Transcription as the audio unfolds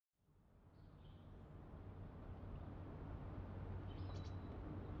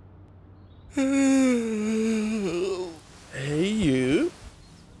Hey, you.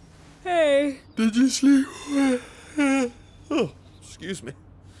 Hey. Did you sleep well? Oh, excuse me.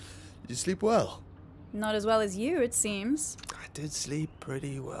 Did you sleep well? Not as well as you, it seems. I did sleep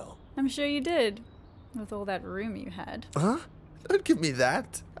pretty well. I'm sure you did. With all that room you had. Huh? Don't give me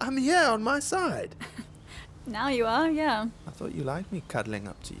that. I'm here on my side. Now you are, yeah. I thought you liked me cuddling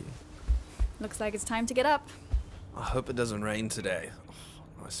up to you. Looks like it's time to get up. I hope it doesn't rain today.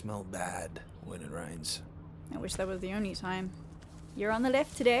 I smell bad when it rains. I wish that was the only time. You're on the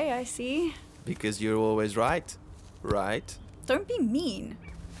left today, I see. Because you're always right. Right? Don't be mean.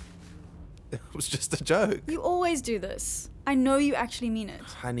 It was just a joke. You always do this. I know you actually mean it.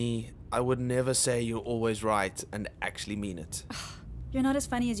 Honey, I would never say you're always right and actually mean it. You're not as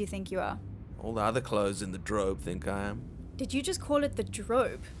funny as you think you are. All the other clothes in the drobe think I am. Did you just call it the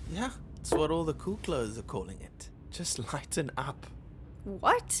drobe? Yeah, it's what all the cool clothes are calling it. Just lighten up.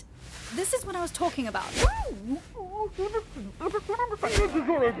 What? This is what I was talking about.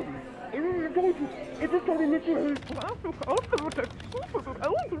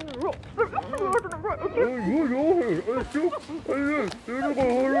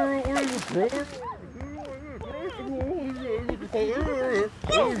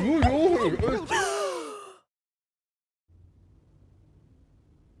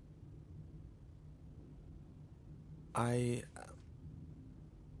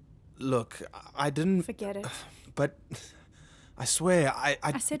 Look, I didn't... Forget it. But I swear,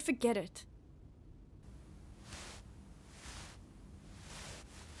 I said forget it.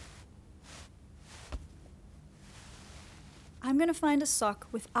 I'm gonna find a sock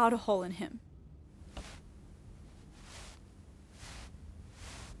without a hole in him.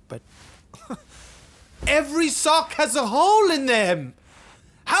 But every sock has a hole in them!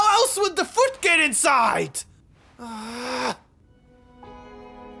 How else would the foot get inside?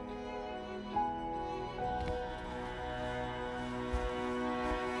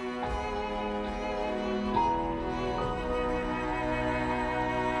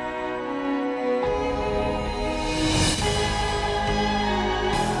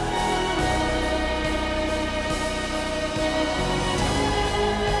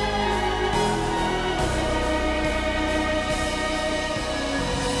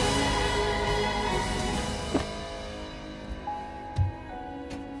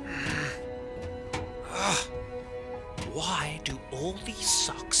 Why do all these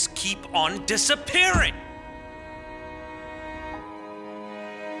socks keep on disappearing?